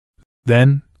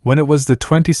Then, when it was the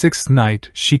 26th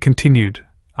night, she continued,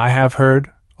 I have heard,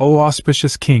 O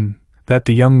auspicious king, that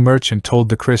the young merchant told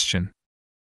the Christian.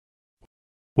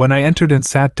 When I entered and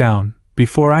sat down,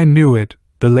 before I knew it,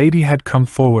 the lady had come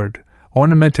forward,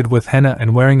 ornamented with henna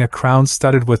and wearing a crown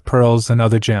studded with pearls and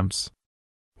other gems.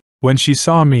 When she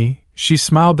saw me, she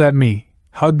smiled at me,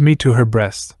 hugged me to her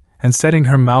breast, and setting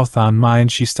her mouth on mine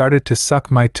she started to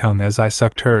suck my tongue as I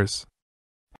sucked hers.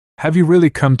 Have you really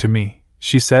come to me?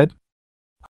 She said.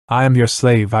 I am your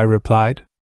slave, I replied.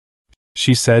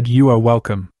 She said, you are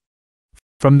welcome.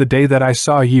 From the day that I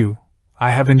saw you,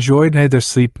 I have enjoyed neither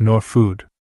sleep nor food.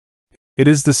 It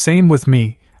is the same with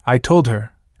me, I told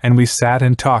her, and we sat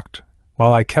and talked,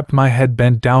 while I kept my head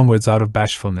bent downwards out of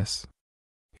bashfulness.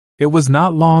 It was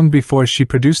not long before she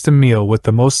produced a meal with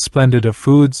the most splendid of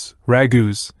foods,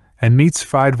 ragouts, and meats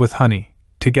fried with honey,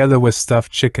 together with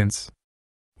stuffed chickens.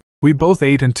 We both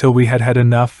ate until we had had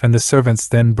enough, and the servants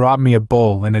then brought me a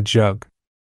bowl and a jug.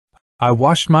 I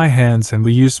washed my hands and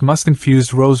we used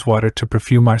musk-infused rosewater to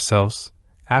perfume ourselves,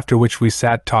 after which we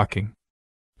sat talking.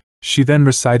 She then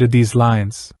recited these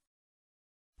lines.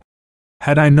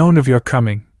 Had I known of your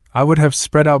coming, I would have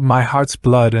spread out my heart's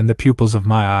blood and the pupils of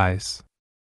my eyes.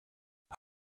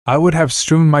 I would have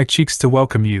strewn my cheeks to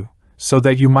welcome you, so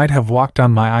that you might have walked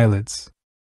on my eyelids.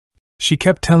 She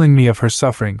kept telling me of her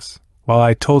sufferings, while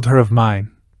I told her of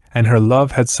mine, and her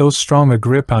love had so strong a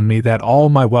grip on me that all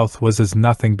my wealth was as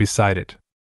nothing beside it.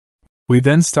 We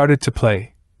then started to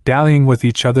play, dallying with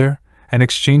each other, and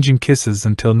exchanging kisses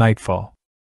until nightfall.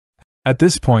 At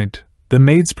this point, the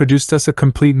maids produced us a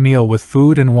complete meal with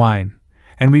food and wine,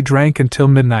 and we drank until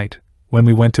midnight, when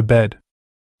we went to bed.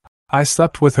 I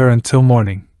slept with her until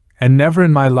morning, and never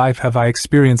in my life have I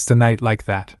experienced a night like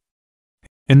that.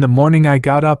 In the morning I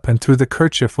got up and threw the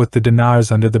kerchief with the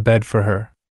dinars under the bed for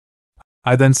her.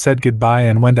 I then said goodbye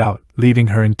and went out, leaving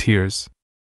her in tears.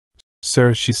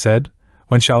 Sir, she said,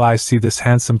 when shall I see this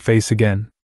handsome face again?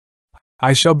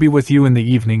 I shall be with you in the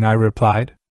evening, I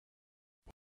replied.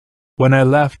 When I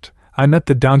left, I met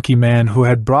the donkey man who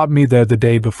had brought me there the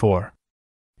day before.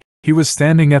 He was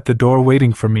standing at the door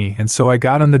waiting for me, and so I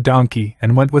got on the donkey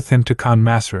and went with him to Khan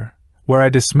Masr, where I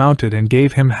dismounted and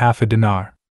gave him half a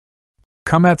dinar.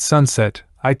 Come at sunset,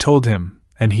 I told him,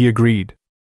 and he agreed.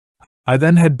 I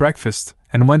then had breakfast,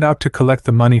 and went out to collect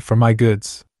the money for my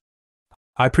goods.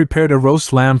 I prepared a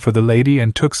roast lamb for the lady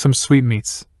and took some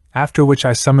sweetmeats, after which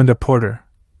I summoned a porter,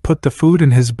 put the food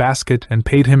in his basket and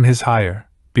paid him his hire,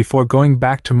 before going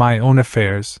back to my own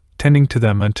affairs, tending to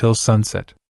them until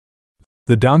sunset.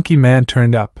 The donkey man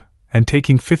turned up, and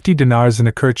taking 50 dinars in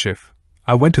a kerchief,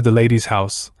 I went to the lady's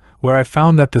house, where I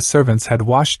found that the servants had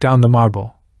washed down the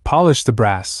marble, polished the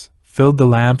brass, filled the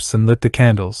lamps and lit the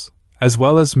candles, as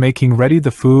well as making ready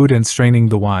the food and straining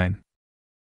the wine.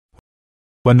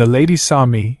 When the lady saw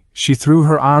me, she threw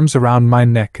her arms around my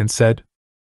neck and said,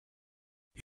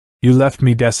 You left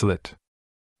me desolate.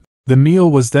 The meal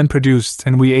was then produced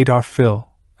and we ate our fill,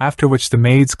 after which the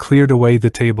maids cleared away the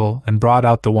table and brought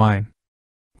out the wine.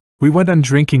 We went on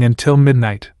drinking until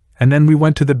midnight, and then we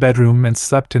went to the bedroom and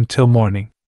slept until morning.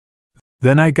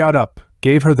 Then I got up,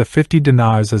 gave her the 50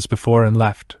 dinars as before and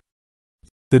left.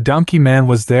 The donkey man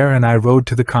was there and I rode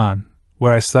to the Khan,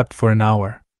 where I slept for an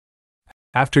hour.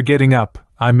 After getting up,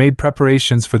 I made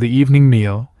preparations for the evening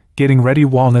meal, getting ready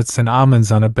walnuts and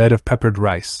almonds on a bed of peppered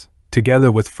rice,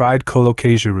 together with fried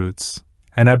colocasia roots,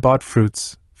 and I bought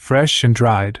fruits, fresh and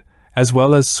dried, as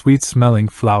well as sweet-smelling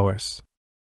flowers.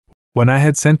 When I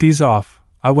had sent these off,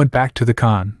 I went back to the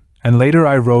Khan, and later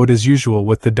I rode as usual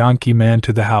with the donkey man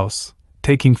to the house,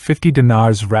 taking 50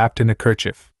 dinars wrapped in a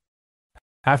kerchief.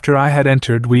 After I had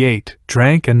entered, we ate,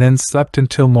 drank, and then slept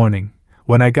until morning,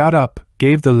 when I got up,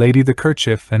 gave the lady the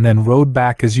kerchief, and then rode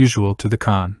back as usual to the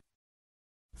Khan.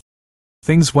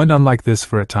 Things went on like this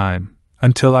for a time,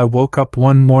 until I woke up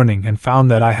one morning and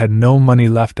found that I had no money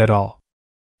left at all.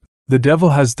 The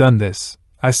devil has done this,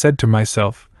 I said to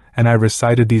myself, and I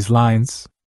recited these lines.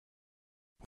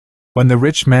 When the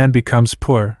rich man becomes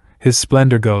poor, his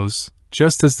splendor goes,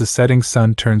 just as the setting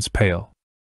sun turns pale.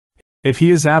 If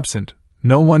he is absent,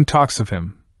 no one talks of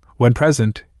him. When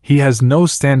present, he has no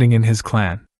standing in his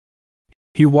clan.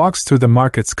 He walks through the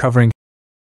markets covering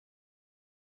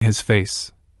his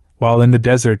face, while in the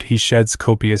desert he sheds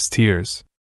copious tears.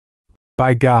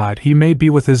 By God, he may be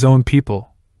with his own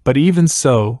people, but even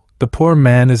so, the poor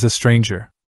man is a stranger.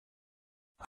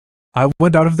 I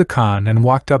went out of the Khan and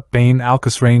walked up Bain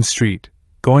al-Qasrain Street,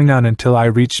 going on until I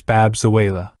reached Bab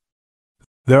Zawayla.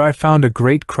 There I found a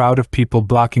great crowd of people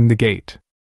blocking the gate.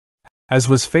 As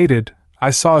was fated, I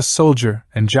saw a soldier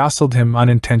and jostled him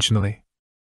unintentionally.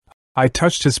 I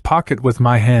touched his pocket with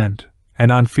my hand,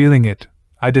 and on feeling it,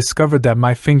 I discovered that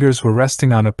my fingers were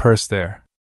resting on a purse there.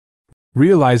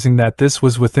 Realizing that this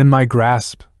was within my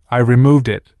grasp, I removed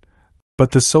it,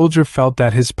 but the soldier felt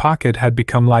that his pocket had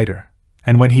become lighter,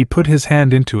 and when he put his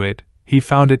hand into it, he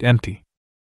found it empty.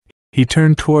 He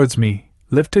turned towards me,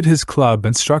 lifted his club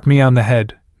and struck me on the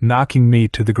head, knocking me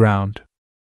to the ground.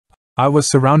 I was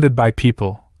surrounded by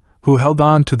people, who held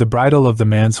on to the bridle of the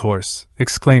man's horse,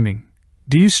 exclaiming,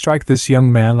 "Do you strike this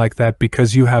young man like that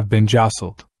because you have been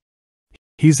jostled?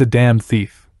 He's a damned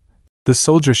thief," the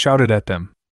soldier shouted at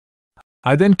them.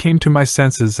 I then came to my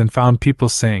senses and found people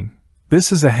saying,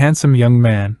 "This is a handsome young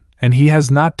man, and he has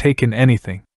not taken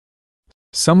anything."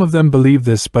 Some of them believed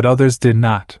this but others did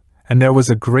not, and there was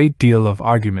a great deal of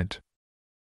argument.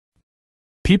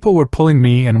 People were pulling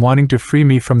me and wanting to free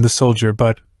me from the soldier,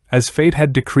 but, as fate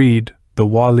had decreed, the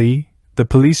wali, the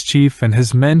police chief and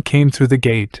his men came through the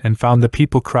gate and found the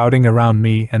people crowding around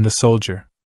me and the soldier.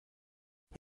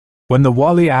 When the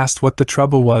wali asked what the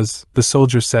trouble was, the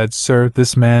soldier said, "Sir,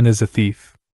 this man is a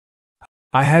thief.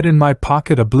 I had in my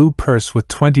pocket a blue purse with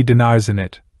 20 dinars in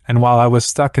it, and while I was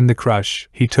stuck in the crush,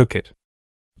 he took it."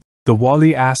 The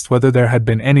wali asked whether there had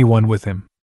been anyone with him.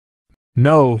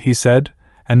 "No," he said,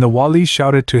 and the wali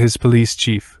shouted to his police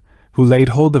chief, who laid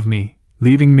hold of me,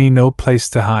 leaving me no place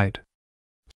to hide.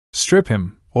 "Strip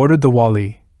him," ordered the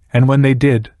wali, and when they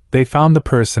did, they found the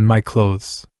purse and my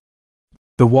clothes.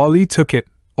 The wali took it,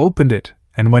 opened it,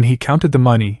 and when he counted the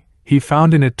money, he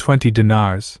found in it 20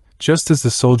 dinars, just as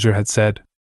the soldier had said.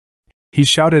 He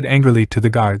shouted angrily to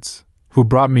the guards, who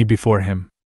brought me before him.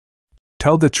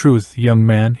 "Tell the truth, young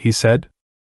man," he said.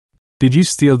 "Did you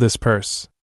steal this purse?"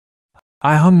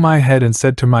 I hung my head and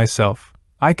said to myself,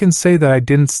 "I can say that I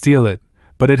didn't steal it,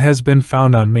 but it has been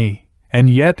found on me, and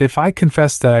yet if I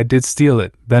confess that I did steal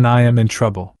it, then I am in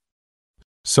trouble."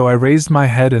 So I raised my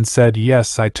head and said,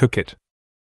 "Yes, I took it."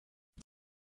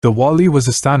 The wali was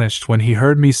astonished when he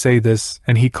heard me say this,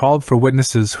 and he called for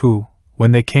witnesses who,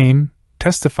 when they came,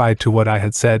 testified to what I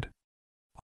had said.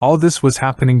 All this was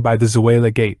happening by the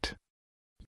Zuwayla gate.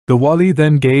 The wali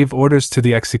then gave orders to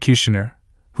the executioner,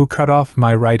 who cut off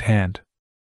my right hand.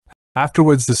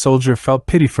 Afterwards the soldier felt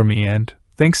pity for me and,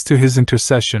 thanks to his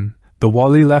intercession, the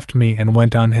wali left me and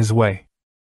went on his way.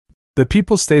 The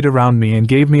people stayed around me and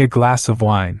gave me a glass of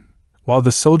wine, while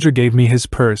the soldier gave me his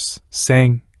purse,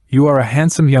 saying, "You are a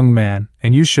handsome young man,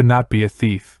 and you should not be a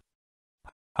thief."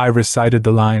 I recited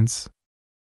the lines,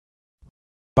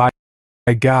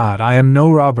 By God, I am no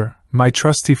robber, my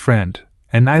trusty friend,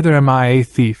 and neither am I a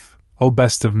thief, O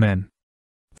best of men.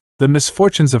 The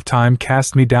misfortunes of time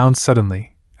cast me down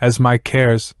suddenly, as my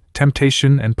cares,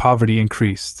 temptation and poverty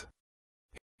increased.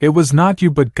 It was not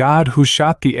you but God who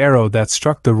shot the arrow that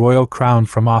struck the royal crown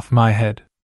from off my head.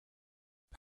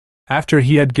 After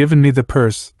he had given me the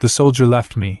purse, the soldier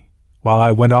left me, while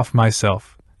I went off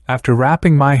myself, after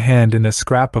wrapping my hand in a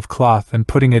scrap of cloth and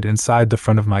putting it inside the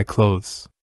front of my clothes.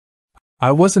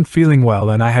 I wasn't feeling well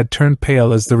and I had turned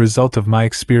pale as the result of my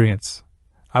experience.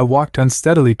 I walked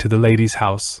unsteadily to the lady's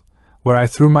house, where I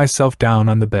threw myself down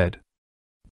on the bed.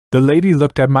 The lady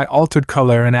looked at my altered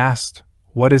color and asked,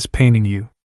 "What is paining you?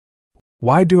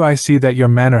 Why do I see that your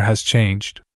manner has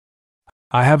changed?"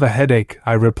 "I have a headache,"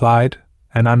 I replied,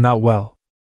 "and I'm not well."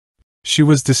 She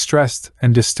was distressed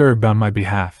and disturbed on my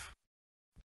behalf.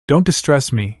 "Don't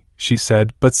distress me," she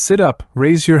said, "but sit up,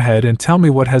 raise your head and tell me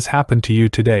what has happened to you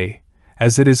today,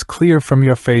 as it is clear from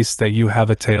your face that you have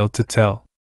a tale to tell."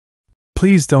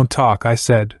 "Please don't talk," I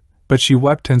said, but she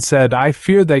wept and said, "I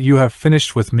fear that you have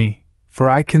finished with me, for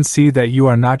I can see that you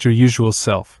are not your usual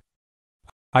self."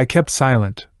 I kept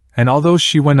silent, and although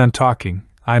she went on talking,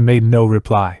 I made no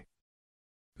reply.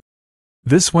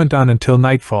 This went on until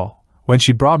nightfall, when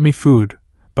she brought me food,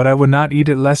 but I would not eat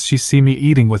it lest she see me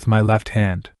eating with my left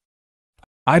hand.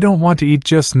 "I don't want to eat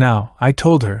just now," I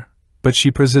told her, but she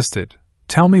persisted.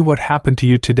 "Tell me what happened to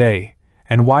you today,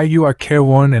 and why you are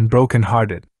careworn and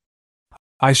broken-hearted."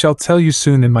 "I shall tell you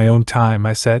soon in my own time,"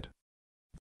 I said.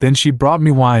 Then she brought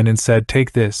me wine and said,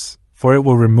 "Take this, for it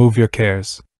will remove your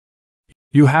cares.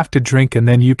 You have to drink and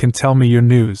then you can tell me your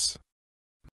news."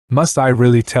 "Must I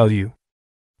really tell you?"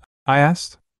 I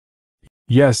asked.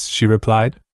 "Yes," she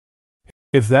replied.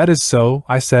 "If that is so,"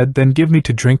 I said, "then give me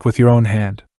to drink with your own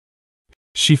hand."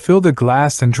 She filled a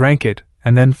glass and drank it,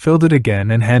 and then filled it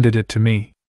again and handed it to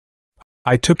me.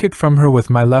 I took it from her with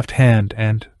my left hand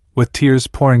and, with tears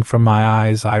pouring from my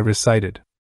eyes, I recited,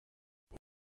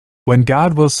 "When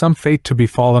God wills some fate to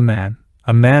befall a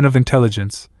man of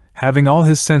intelligence, having all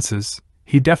his senses,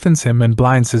 he deafens him and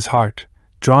blinds his heart,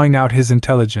 drawing out his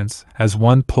intelligence as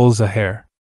one pulls a hair.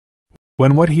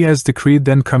 When what he has decreed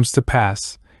then comes to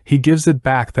pass, he gives it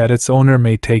back that its owner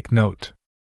may take note.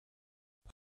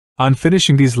 On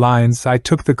finishing these lines, I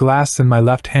took the glass in my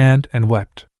left hand and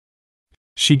wept.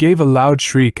 She gave a loud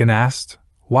shriek and asked,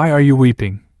 "Why are you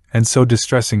weeping, and so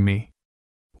distressing me?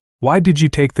 Why did you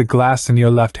take the glass in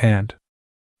your left hand?"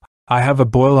 "I have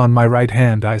a boil on my right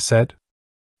hand," I said.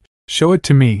 "Show it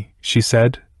to me," she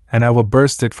said, "and I will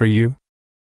burst it for you."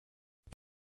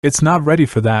 "It's not ready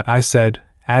for that," I said,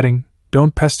 adding,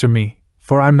 "Don't pester me,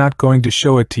 for I'm not going to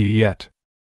show it to you yet."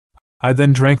 I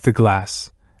then drank the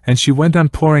glass, and she went on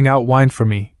pouring out wine for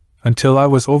me, until I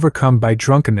was overcome by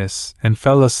drunkenness and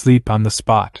fell asleep on the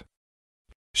spot.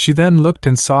 She then looked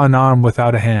and saw an arm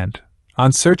without a hand.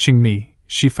 On searching me,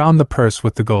 she found the purse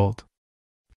with the gold.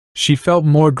 She felt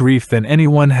more grief than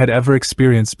anyone had ever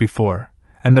experienced before,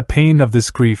 and the pain of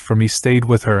this grief for me stayed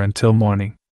with her until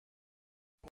morning.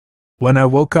 When I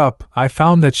woke up, I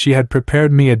found that she had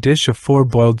prepared me a dish of 4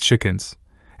 boiled chickens,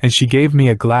 and she gave me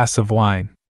a glass of wine.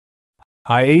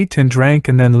 I ate and drank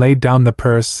and then laid down the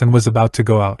purse and was about to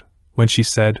go out, when she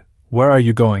said, "Where are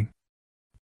you going?"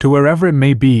 "To wherever it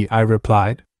may be," I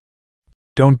replied.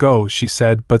 "Don't go," she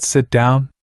said, "but sit down."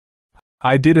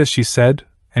 I did as she said,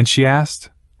 and she asked,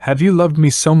 "Have you loved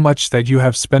me so much that you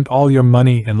have spent all your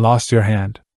money and lost your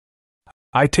hand?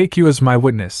 I take you as my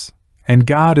witness, and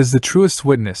God is the truest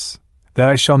witness, that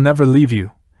I shall never leave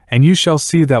you, and you shall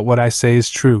see that what I say is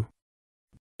true."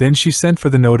 Then she sent for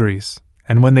the notaries,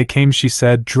 and when they came she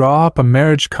said, "Draw up a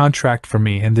marriage contract for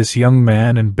me and this young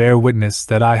man and bear witness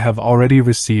that I have already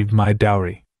received my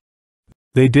dowry."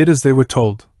 They did as they were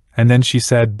told, and then she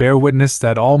said, "Bear witness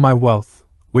that all my wealth,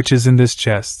 which is in this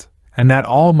chest, and that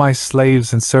all my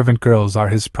slaves and servant girls are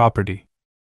his property."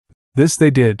 This they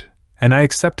did, and I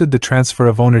accepted the transfer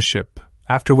of ownership,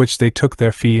 after which they took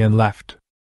their fee and left.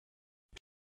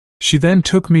 She then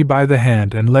took me by the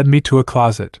hand and led me to a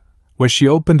closet, where she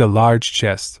opened a large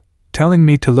chest, telling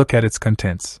me to look at its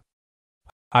contents.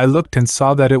 I looked and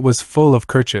saw that it was full of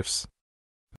kerchiefs.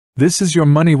 "This is your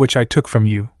money which I took from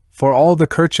you, for all the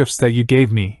kerchiefs that you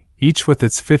gave me, each with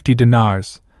its 50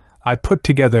 dinars, I put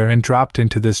together and dropped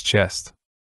into this chest.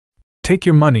 Take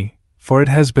your money, for it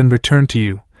has been returned to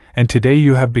you, and today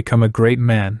you have become a great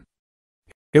man.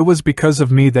 It was because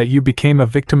of me that you became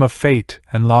a victim of fate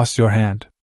and lost your hand.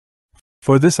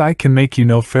 For this I can make you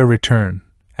no fair return,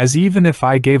 as even if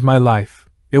I gave my life,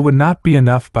 it would not be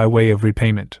enough by way of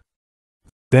repayment."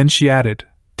 Then she added,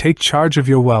 "Take charge of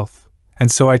your wealth,"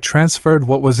 and so I transferred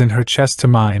what was in her chest to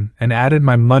mine and added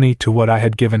my money to what I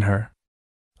had given her.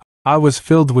 I was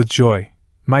filled with joy,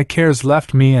 my cares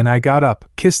left me, and I got up,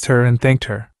 kissed her and thanked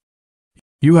her.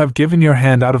 "You have given your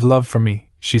hand out of love for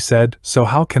me," she said, "so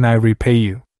how can I repay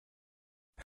you?"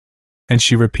 And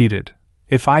she repeated,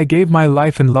 "If I gave my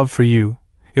life in love for you,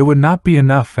 it would not be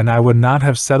enough and I would not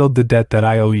have settled the debt that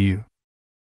I owe you."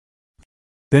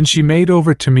 Then she made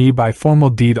over to me by formal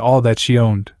deed all that she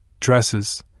owned,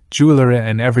 dresses, jewelry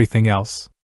and everything else.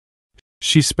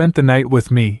 She spent the night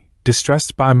with me,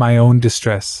 distressed by my own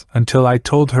distress, until I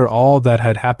told her all that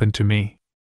had happened to me.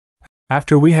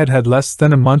 After we had had less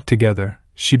than a month together,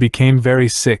 she became very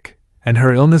sick, and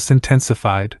her illness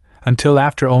intensified, until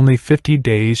after only 50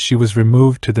 days she was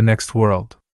removed to the next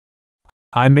world.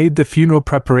 I made the funeral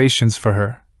preparations for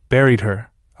her, buried her,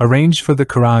 arranged for the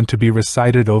Quran to be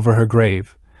recited over her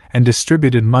grave, and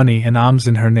distributed money and alms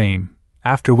in her name,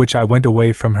 after which I went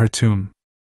away from her tomb.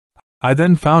 I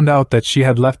then found out that she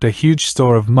had left a huge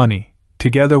store of money,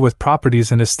 together with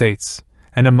properties and estates,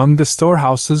 and among the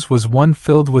storehouses was one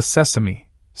filled with sesame,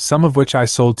 some of which I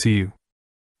sold to you.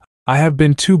 I have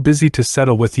been too busy to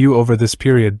settle with you over this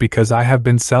period because I have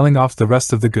been selling off the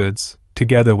rest of the goods,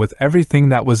 together with everything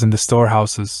that was in the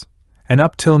storehouses, and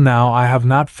up till now I have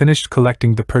not finished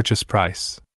collecting the purchase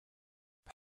price.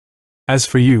 As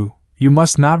for you, you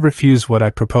must not refuse what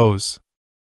I propose.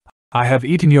 I have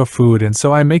eaten your food and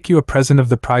so I make you a present of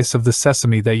the price of the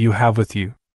sesame that you have with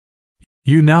you.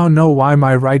 You now know why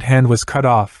my right hand was cut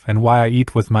off and why I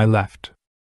eat with my left."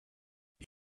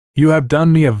 "You have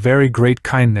done me a very great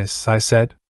kindness," I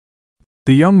said.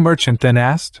 The young merchant then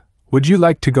asked, "Would you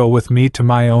like to go with me to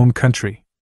my own country?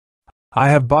 I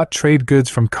have bought trade goods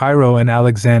from Cairo and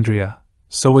Alexandria,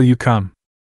 so will you come?"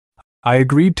 I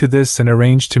agreed to this and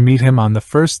arranged to meet him on the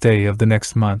first day of the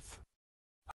next month.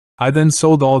 I then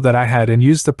sold all that I had and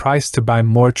used the price to buy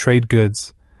more trade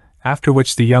goods, after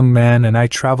which the young man and I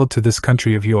traveled to this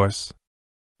country of yours.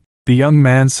 The young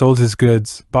man sold his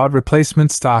goods, bought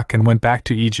replacement stock and went back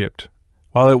to Egypt,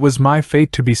 while it was my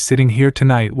fate to be sitting here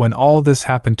tonight when all this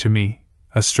happened to me,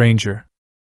 a stranger.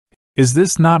 Is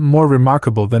this not more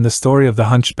remarkable than the story of the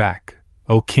hunchback,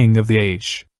 O king of the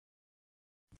age?"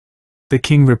 The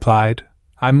king replied,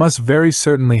 I must very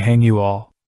certainly hang you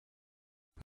all.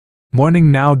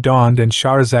 Morning now dawned and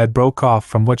Shahrazad broke off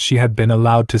from what she had been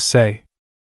allowed to say.